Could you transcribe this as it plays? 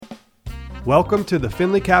Welcome to the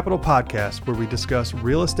Finley Capital Podcast, where we discuss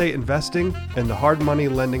real estate investing and the hard money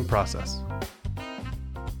lending process.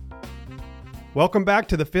 Welcome back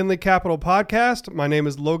to the Finley Capital Podcast. My name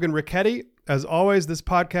is Logan Ricchetti. As always, this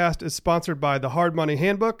podcast is sponsored by the Hard Money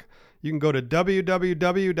Handbook. You can go to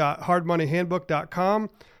www.hardmoneyhandbook.com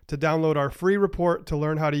to download our free report to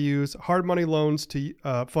learn how to use hard money loans to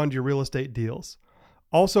fund your real estate deals.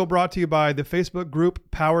 Also brought to you by the Facebook group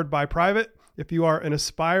Powered by Private. If you are an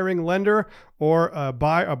aspiring lender or a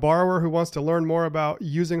borrower who wants to learn more about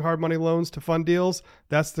using hard money loans to fund deals,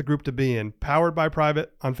 that's the group to be in, Powered by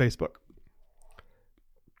Private on Facebook.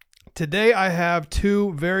 Today I have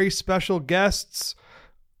two very special guests.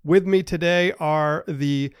 With me today are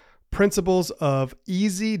the principals of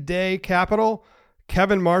Easy Day Capital,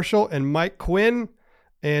 Kevin Marshall and Mike Quinn.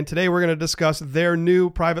 And today we're going to discuss their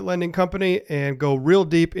new private lending company and go real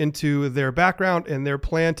deep into their background and their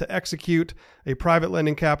plan to execute a private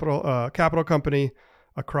lending capital company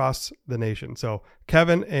across the nation. So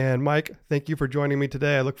Kevin and Mike, thank you for joining me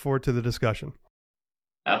today. I look forward to the discussion.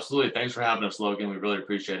 Absolutely. Thanks for having us, Logan. We really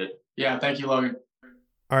appreciate it. Yeah, thank you, Logan.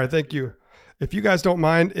 All right, thank you. If you guys don't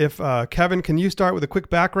mind, if Kevin, can you start with a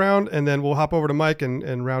quick background and then we'll hop over to Mike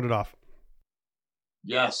and round it off.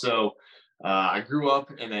 Yeah, so I grew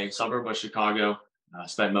up in a suburb of Chicago,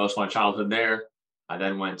 spent most of my childhood there. I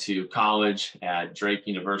then went to college at Drake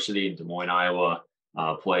University in Des Moines, Iowa,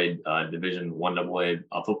 played Division I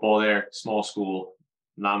AA football there, small school.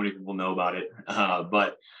 Not many people know about it.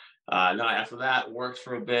 But then after that, worked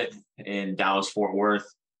for a bit in Dallas, Fort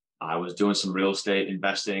Worth. I was doing some real estate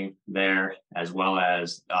investing there, as well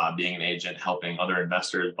as being an agent, helping other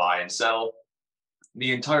investors buy and sell.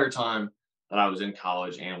 The entire time that I was in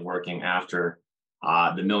college and working after,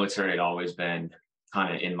 the military had always been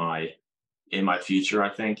kind of in my future, I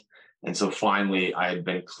think. And so finally I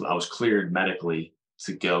was cleared medically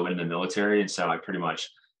to go into the military. And so I pretty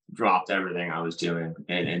much dropped everything I was doing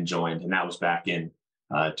and joined. And that was back in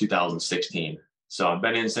 2016. So I've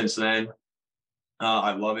been in since then.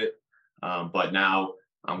 I love it. But now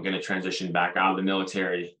I'm going to transition back out of the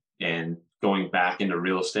military, and going back into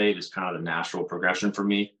real estate is kind of the natural progression for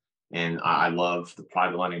me. And I love the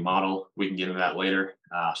private lending model. We can get into that later.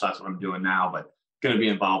 So that's what I'm doing now, but going to be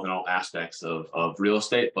involved in all aspects of real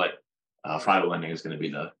estate, but private lending is going to be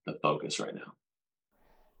the focus right now.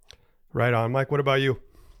 Right on. Mike, what about you?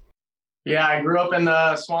 Yeah, I grew up in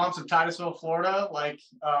the swamps of Titusville, Florida, like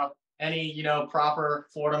any, proper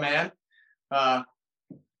Florida man.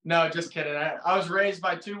 No, just kidding. I was raised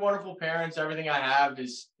by two wonderful parents. Everything I have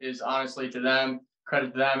is honestly to them,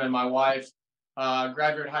 credit to them and my wife.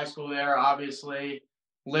 Graduated high school there, obviously.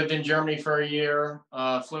 Lived in Germany for a year,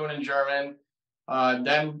 fluent in German.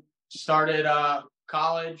 Then started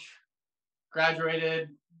college, graduated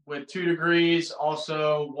with 2 degrees,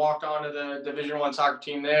 also walked onto the Division I soccer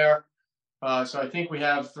team there. So I think we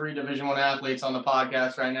have 3 Division I athletes on the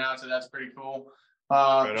podcast right now, so that's pretty cool.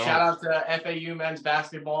 Shout out to FAU men's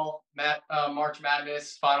basketball, March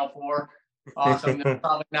Madness Final Four. Awesome. They're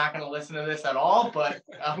probably not going to listen to this at all, but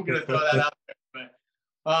I'm going to throw that out there.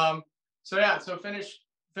 So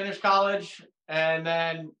finished college, and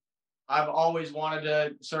then I've always wanted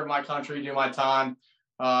to serve my country, do my time.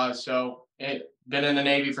 So been in the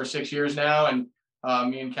Navy for 6 years now, and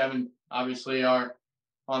me and Kevin obviously are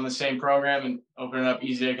on the same program and opening up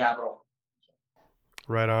Easy Day Capital.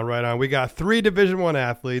 Right on. We got 3 Division I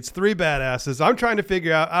athletes, 3 badasses. I'm trying to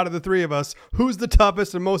figure out of the 3 of us, who's the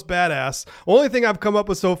toughest and most badass. Only thing I've come up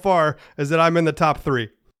with so far is that I'm in the top 3.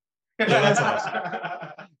 Yeah, that's awesome.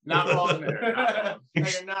 Not wrong there.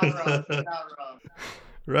 You're not wrong.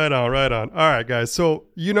 Right on. All right, guys. So,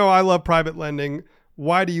 I love private lending.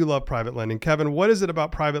 Why do you love private lending? Kevin, what is it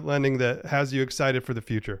about private lending that has you excited for the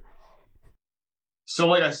future? So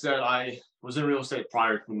like I said, I was in real estate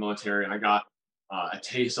prior to the military. I got a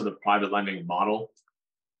taste of the private lending model,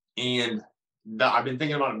 and I've been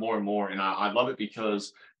thinking about it more and more, and I love it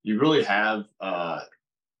because you really have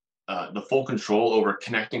the full control over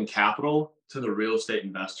connecting capital to the real estate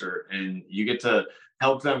investor, and you get to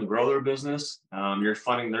help them grow their business. You're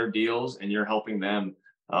funding their deals, and you're helping them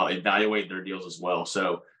evaluate their deals as well.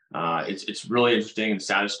 So it's really interesting and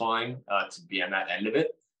satisfying to be on that end of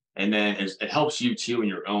it. And then it helps you too in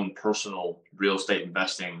your own personal real estate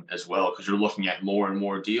investing as well, because you're looking at more and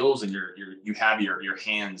more deals, and you have your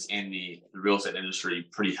hands in the real estate industry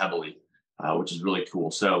pretty heavily, which is really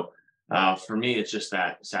cool. So for me, it's just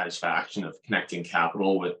that satisfaction of connecting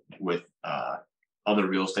capital with other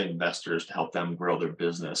real estate investors to help them grow their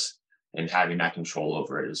business, and having that control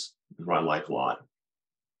over it is what I like a lot.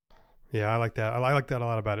 Yeah, I like that. I like that a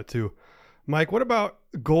lot about it too. Mike, what about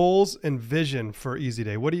goals and vision for Easy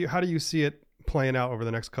Day? How do you see it playing out over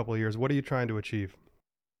the next couple of years? What are you trying to achieve?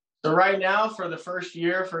 So right now, for the first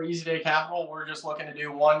year for Easy Day Capital, we're just looking to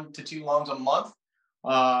do 1 to 2 loans a month,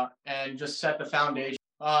 and just set the foundation.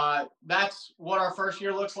 That's what our first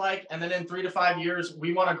year looks like. And then in 3 to 5 years,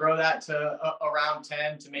 we want to grow that to around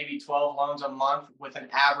 10 to maybe 12 loans a month with an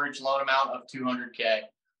average loan amount of $200K.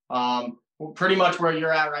 Pretty much where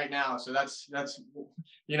you're at right now. So that's,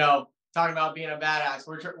 talking about being a badass.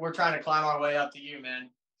 We're trying to climb our way up to you,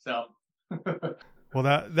 man. So. Well,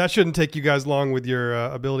 that shouldn't take you guys long with your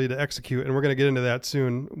ability to execute, and we're going to get into that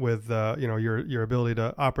soon with your ability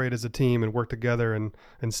to operate as a team and work together and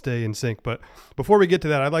stay in sync. But before we get to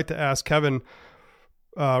that, I'd like to ask Kevin.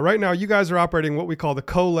 Right now, you guys are operating what we call the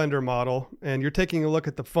co-lender model, and you're taking a look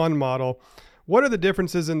at the fund model. What are the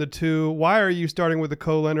differences in the two? Why are you starting with the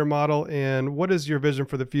co-lender model, and what is your vision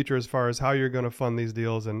for the future as far as how you're going to fund these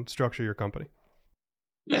deals and structure your company?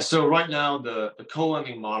 Yeah, so right now the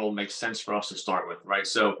co-lending model makes sense for us to start with, right?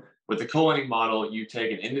 So with the co-lending model, you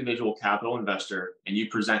take an individual capital investor and you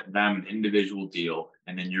present them an individual deal,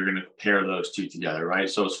 and then you're going to pair those two together, right?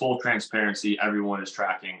 So it's full transparency. Everyone is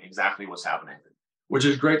tracking exactly what's happening, which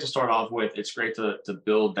is great to start off with. It's great to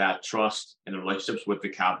build that trust and the relationships with the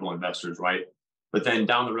capital investors, right? But then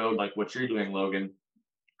down the road, like what you're doing, Logan,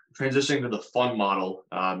 transitioning to the fund model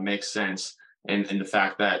makes sense. And the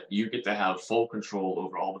fact that you get to have full control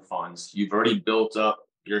over all the funds. You've already built up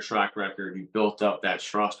your track record. You've built up that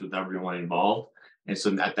trust with everyone involved. And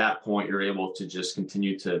so at that point, you're able to just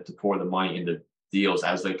continue to pour the money into deals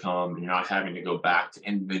as they come. You're not having to go back to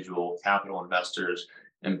individual capital investors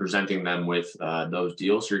and presenting them with those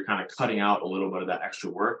deals. So you're kind of cutting out a little bit of that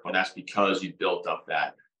extra work, but that's because you built up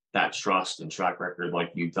that trust and track record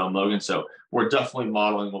like you've done, Logan. So we're definitely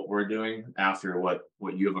modeling what we're doing after what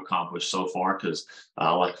you have accomplished so far, because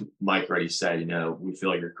like Mike already said, we feel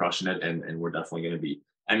like you're crushing it, and we're definitely going to be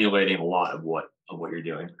emulating a lot of what you're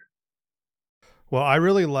doing. Well, I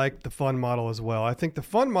really like the fund model as well. I think the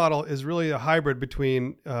fund model is really a hybrid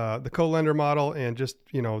between the co-lender model and just,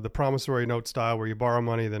 the promissory note style where you borrow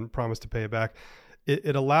money, then promise to pay it back.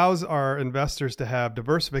 It allows our investors to have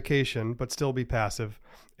diversification, but still be passive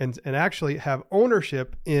and actually have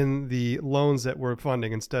ownership in the loans that we're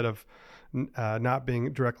funding instead of not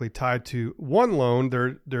being directly tied to one loan.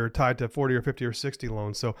 They're tied to 40 or 50 or 60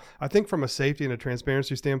 loans. So I think from a safety and a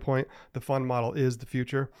transparency standpoint, the fund model is the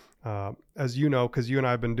future. As you know, because you and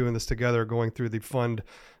I have been doing this together, going through the fund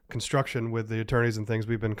construction with the attorneys and things,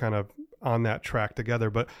 we've been kind of on that track together.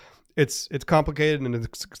 But it's complicated and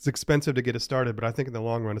it's expensive to get it started, but I think in the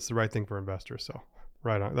long run, it's the right thing for investors. So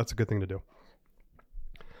right on. That's a good thing to do.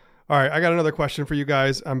 All right. I got another question for you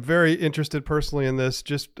guys. I'm very interested personally in this,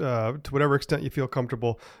 just to whatever extent you feel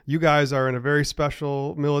comfortable. You guys are in a very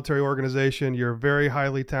special military organization. You're very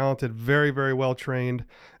highly talented, very, very well trained.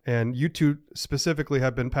 And you two specifically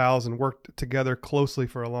have been pals and worked together closely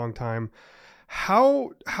for a long time.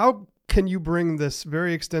 How can you bring this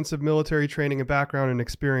very extensive military training and background and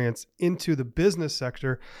experience into the business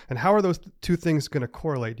sector? And how are those two things going to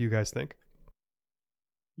correlate, do you guys think?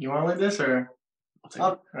 You want to lead this or?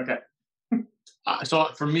 Okay. So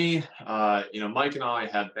for me, Mike and I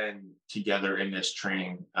have been together in this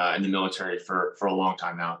training in the military for a long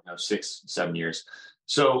time now, 6-7 years.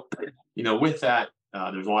 So, with that,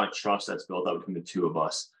 there's a lot of trust that's built up between the two of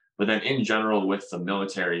us. But then in general, with the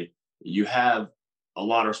military, you have a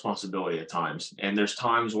lot of responsibility at times. And there's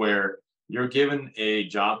times where you're given a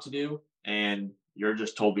job to do and you're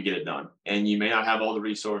just told to get it done. And you may not have all the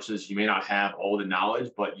resources, you may not have all the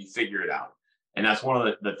knowledge, but you figure it out. And that's one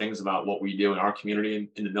of the things about what we do in our community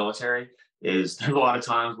in the military is there's a lot of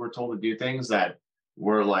times we're told to do things that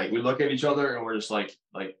we're like, we look at each other and we're just like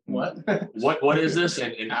what? what is this?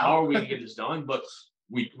 And how are we going to get this done? But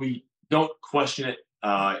we don't question it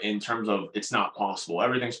in terms of it's not possible.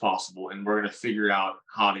 Everything's possible. And we're going to figure out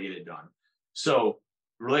how to get it done. So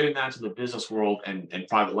relating that to the business world and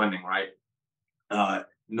private lending, right?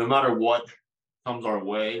 No matter what comes our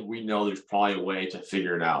way, we know there's probably a way to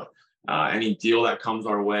figure it out. Any deal that comes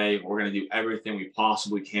our way, we're going to do everything we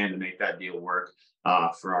possibly can to make that deal work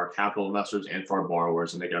for our capital investors and for our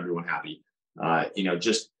borrowers and make everyone happy.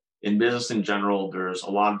 Just in business in general, there's a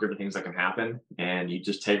lot of different things that can happen, and you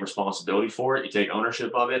just take responsibility for it. You take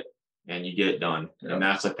ownership of it, and you get it done. Yep. And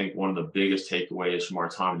that's, I think, one of the biggest takeaways from our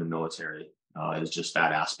time in the military is just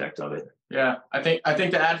that aspect of it. Yeah, I think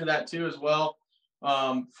to add to that too as well.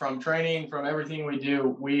 From training, from everything we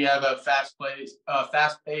do, we have a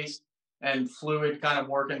fast-paced and fluid kind of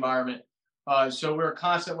work environment. So we're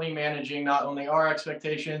constantly managing not only our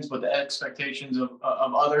expectations, but the expectations of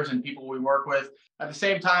others and people we work with. At the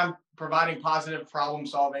same time, providing positive problem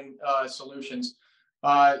solving solutions.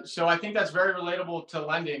 So I think that's very relatable to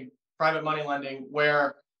lending, private money lending,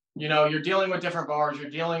 where you're dealing with different borrowers, you're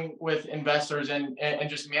dealing with investors, and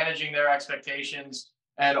just managing their expectations,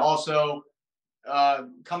 and also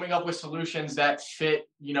coming up with solutions that fit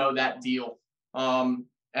that deal.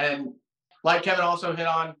 And like Kevin also hit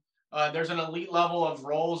on, there's an elite level of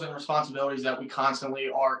roles and responsibilities that we constantly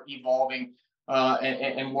are evolving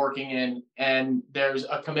and working in, and there's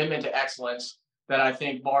a commitment to excellence that I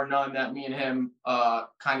think, bar none, that me and him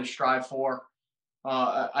kind of strive for.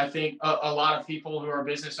 I think a lot of people who are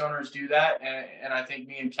business owners do that, and I think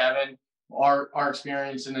me and Kevin, our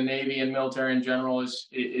experience in the Navy and military in general is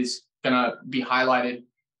going to be highlighted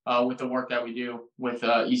with the work that we do with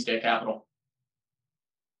East Day Capital.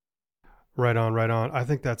 Right on, right on. I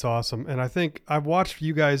think that's awesome. And I think I've watched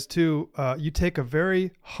you guys too. You take a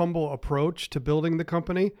very humble approach to building the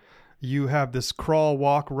company. You have this crawl,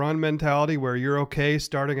 walk, run mentality where you're okay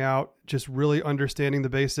starting out, just really understanding the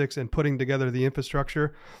basics and putting together the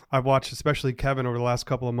infrastructure. I've watched, especially Kevin, over the last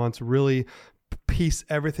couple of months, really piece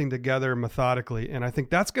everything together methodically. And I think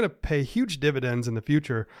that's going to pay huge dividends in the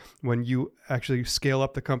future when you actually scale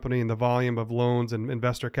up the company and the volume of loans and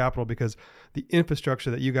investor capital, because the infrastructure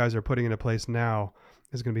that you guys are putting into place now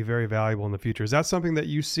is going to be very valuable in the future. Is that something that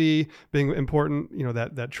you see being important,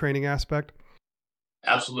 that training aspect?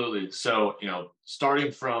 Absolutely. So,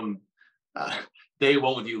 starting from day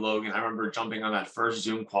one with you, Logan, I remember jumping on that first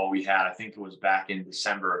Zoom call we had. I think it was back in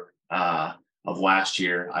December of last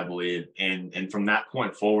year, I believe. And from that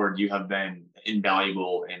point forward, you have been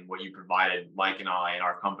invaluable in what you provided Mike and I and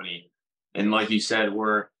our company. And like you said,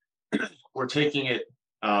 we're taking it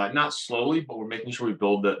not slowly, but we're making sure we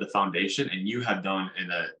build the foundation. And you have done an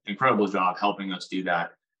incredible job helping us do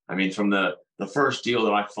that. I mean, from the first deal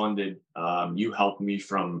that I funded, you helped me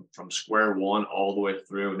from square one all the way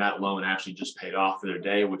through, and that loan actually just paid off the other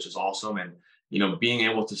day, which is awesome. And being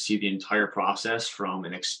able to see the entire process from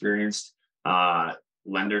an experienced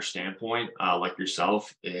lender standpoint, like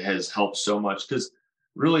yourself, it has helped so much, because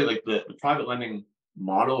really, like the private lending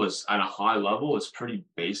model is at a high level, it's pretty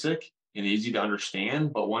basic and easy to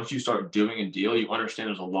understand. But once you start doing a deal, you understand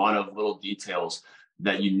there's a lot of little details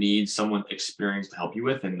that you need someone experienced to help you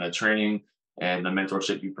with, and the training and the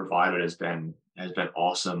mentorship you provided has been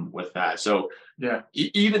awesome with that. So yeah,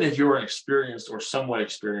 even if you're an experienced or somewhat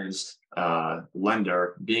experienced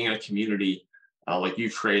lender, being in a community like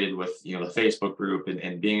you've created with the Facebook group,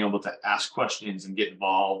 and being able to ask questions and get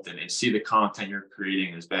involved and see the content you're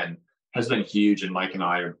creating has been huge. And Mike and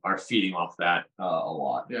I are feeding off that a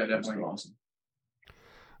lot. Yeah, definitely. Awesome.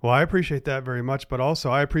 Well, I appreciate that very much, but also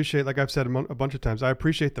I appreciate, like I've said a bunch of times, I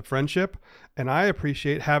appreciate the friendship, and I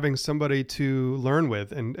appreciate having somebody to learn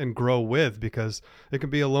with and grow with, because it can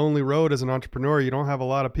be a lonely road as an entrepreneur. You don't have a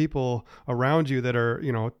lot of people around you that are,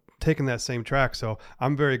 taking that same track. So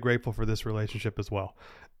I'm very grateful for this relationship as well.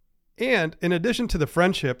 And in addition to the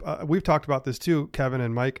friendship, we've talked about this too, Kevin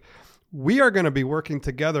and Mike. We are going to be working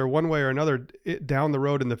together one way or another down the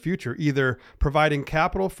road in the future, either providing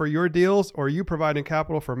capital for your deals or you providing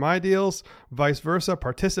capital for my deals, vice versa,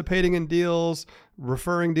 participating in deals,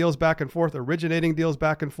 referring deals back and forth, originating deals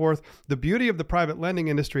back and forth. The beauty of the private lending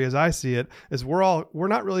industry, as I see it, is we're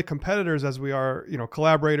not really competitors as we are,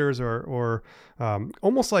 collaborators or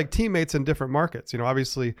almost like teammates in different markets.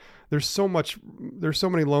 Obviously there's so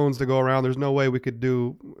many loans to go around. There's no way we could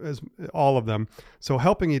do all of them. So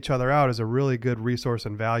helping each other out is a really good resource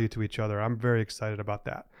and value to each other. I'm very excited about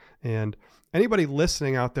that. And anybody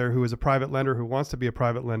listening out there who is a private lender, who wants to be a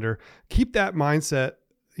private lender, keep that mindset,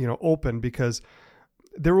 open, because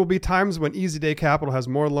there will be times when Easy Day Capital has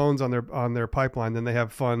more loans on their pipeline than they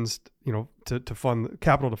have funds, to fund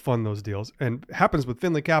capital to fund those deals. And it happens with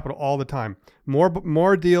Finley Capital all the time.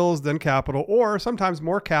 More deals than capital, or sometimes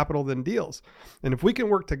more capital than deals. And if we can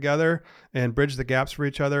work together and bridge the gaps for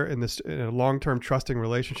each other in a long-term trusting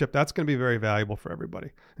relationship, that's going to be very valuable for everybody,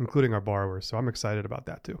 including our borrowers. So I'm excited about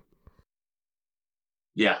that too.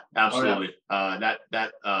 Yeah, absolutely. Oh, yeah.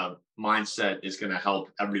 That mindset is going to help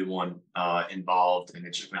everyone involved, and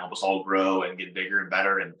it's just going to help us all grow and get bigger and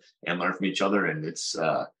better and learn from each other. And it's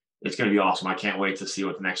going to be awesome. I can't wait to see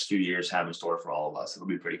what the next few years have in store for all of us. It'll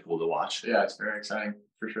be pretty cool to watch. Yeah, it's very exciting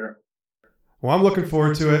for sure. Well, I'm looking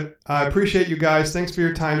forward to it. I appreciate you guys. Thanks for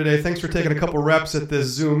your time today. Thanks for taking a couple reps at this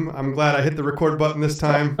Zoom. I'm glad I hit the record button this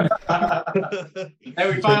time.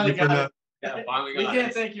 Hey, we finally got it. Yeah, finally got it. We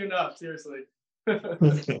can't thank you enough, seriously. All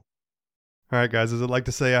right, guys, as I'd like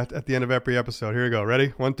to say at the end of every episode, here we go. Ready?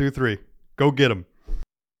 1, 2, 3. Go get 'em.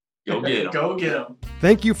 Go get them. Go get them.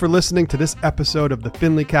 Thank you for listening to this episode of the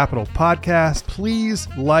Finley Capital Podcast. Please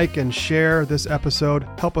like and share this episode.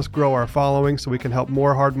 Help us grow our following so we can help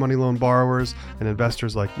more hard money loan borrowers and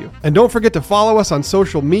investors like you. And don't forget to follow us on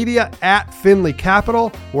social media at Finley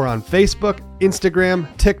Capital. We're on Facebook, Instagram,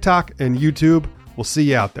 TikTok, and YouTube. We'll see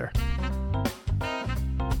you out there.